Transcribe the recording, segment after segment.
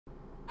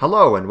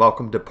Hello and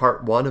welcome to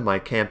part 1 of my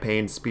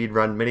campaign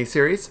speedrun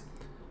miniseries.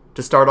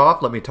 To start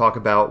off, let me talk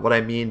about what I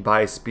mean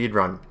by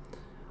speedrun.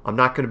 I'm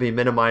not going to be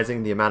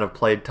minimizing the amount of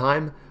played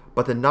time,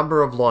 but the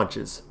number of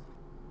launches.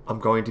 I'm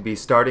going to be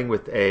starting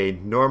with a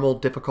normal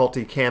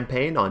difficulty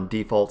campaign on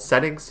default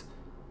settings,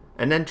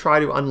 and then try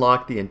to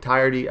unlock the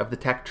entirety of the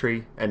tech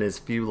tree and as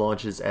few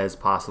launches as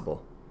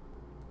possible.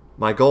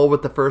 My goal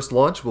with the first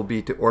launch will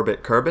be to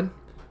orbit Kerbin.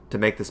 To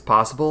make this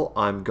possible,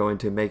 I'm going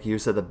to make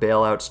use of the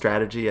bailout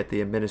strategy at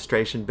the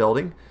administration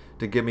building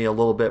to give me a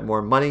little bit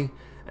more money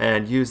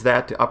and use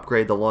that to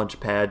upgrade the launch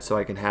pad so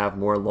I can have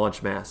more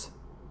launch mass.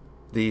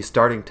 The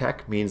starting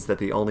tech means that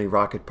the only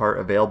rocket part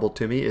available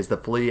to me is the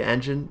flea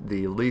engine,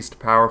 the least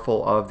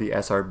powerful of the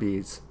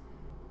SRBs.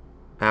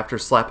 After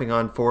slapping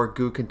on 4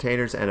 goo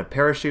containers and a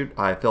parachute,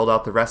 I filled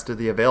out the rest of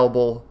the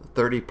available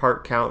 30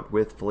 part count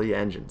with flea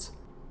engines.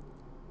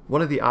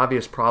 One of the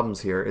obvious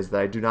problems here is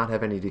that I do not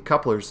have any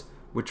decouplers,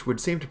 which would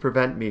seem to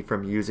prevent me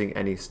from using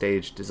any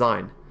stage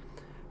design.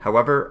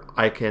 However,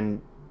 I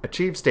can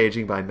achieve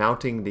staging by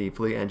mounting the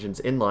flea engines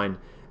inline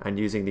and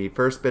using the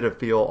first bit of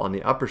fuel on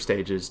the upper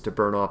stages to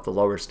burn off the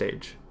lower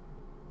stage.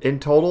 In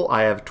total,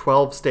 I have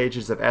 12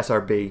 stages of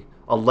SRB,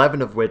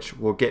 11 of which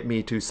will get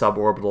me to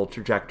suborbital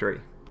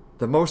trajectory.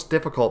 The most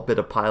difficult bit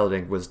of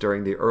piloting was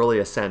during the early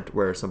ascent,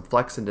 where some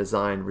flex in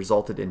design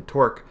resulted in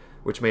torque,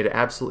 which made it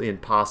absolutely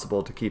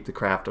impossible to keep the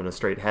craft on a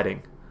straight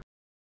heading.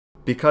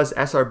 Because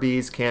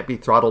SRBs can't be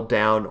throttled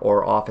down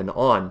or off and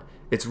on,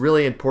 it's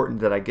really important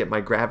that I get my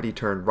gravity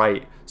turn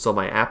right so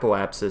my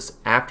apoapsis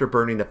after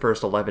burning the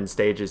first 11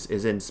 stages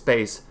is in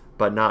space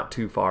but not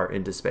too far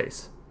into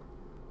space.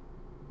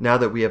 Now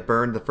that we have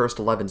burned the first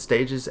 11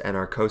 stages and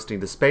are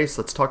coasting to space,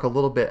 let's talk a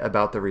little bit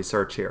about the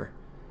research here.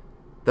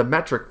 The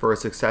metric for a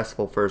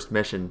successful first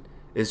mission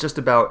is just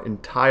about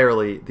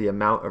entirely the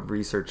amount of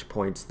research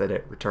points that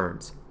it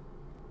returns.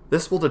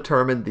 This will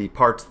determine the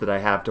parts that I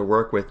have to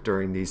work with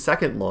during the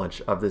second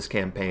launch of this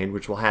campaign,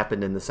 which will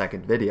happen in the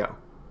second video.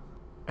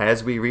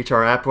 As we reach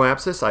our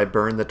apoapsis, I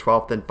burn the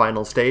 12th and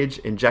final stage,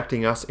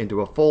 injecting us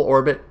into a full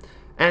orbit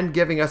and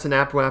giving us an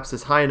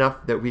apoapsis high enough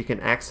that we can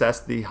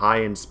access the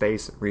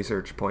high-in-space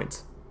research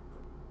points.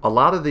 A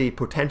lot of the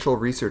potential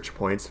research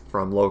points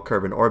from low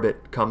Kerbin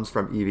orbit comes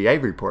from EVA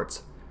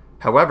reports.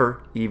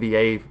 However,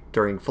 EVA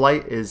during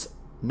flight is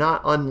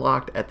not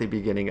unlocked at the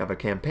beginning of a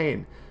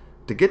campaign.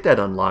 To get that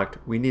unlocked,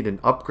 we need an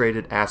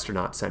upgraded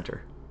astronaut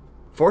center.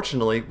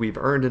 Fortunately, we've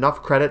earned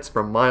enough credits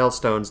from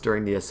milestones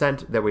during the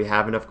ascent that we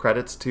have enough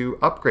credits to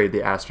upgrade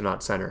the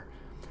astronaut center.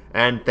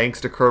 And thanks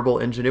to Kerbal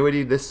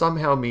ingenuity, this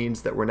somehow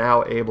means that we're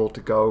now able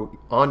to go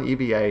on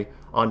EVA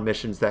on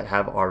missions that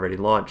have already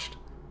launched.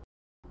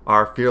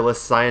 Our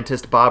fearless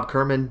scientist Bob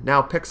Kerbin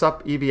now picks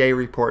up EVA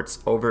reports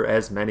over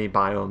as many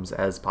biomes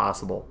as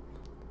possible.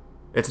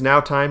 It's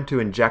now time to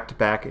inject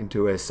back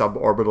into a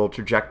suborbital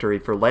trajectory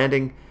for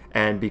landing,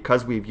 and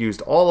because we've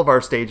used all of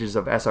our stages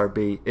of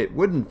SRB, it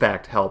would in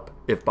fact help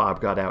if Bob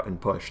got out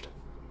and pushed.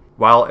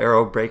 While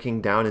aero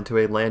braking down into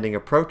a landing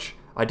approach,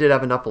 I did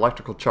have enough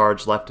electrical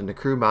charge left in the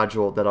crew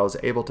module that I was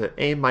able to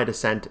aim my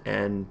descent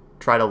and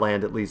try to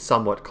land at least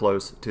somewhat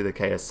close to the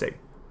KSC.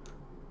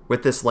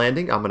 With this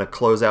landing, I'm going to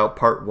close out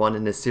part 1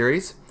 in this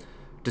series.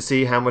 To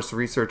see how much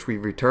research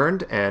we've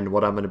returned and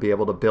what I'm going to be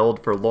able to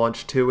build for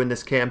launch 2 in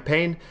this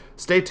campaign,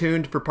 stay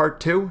tuned for part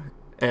 2,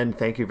 and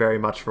thank you very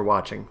much for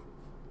watching.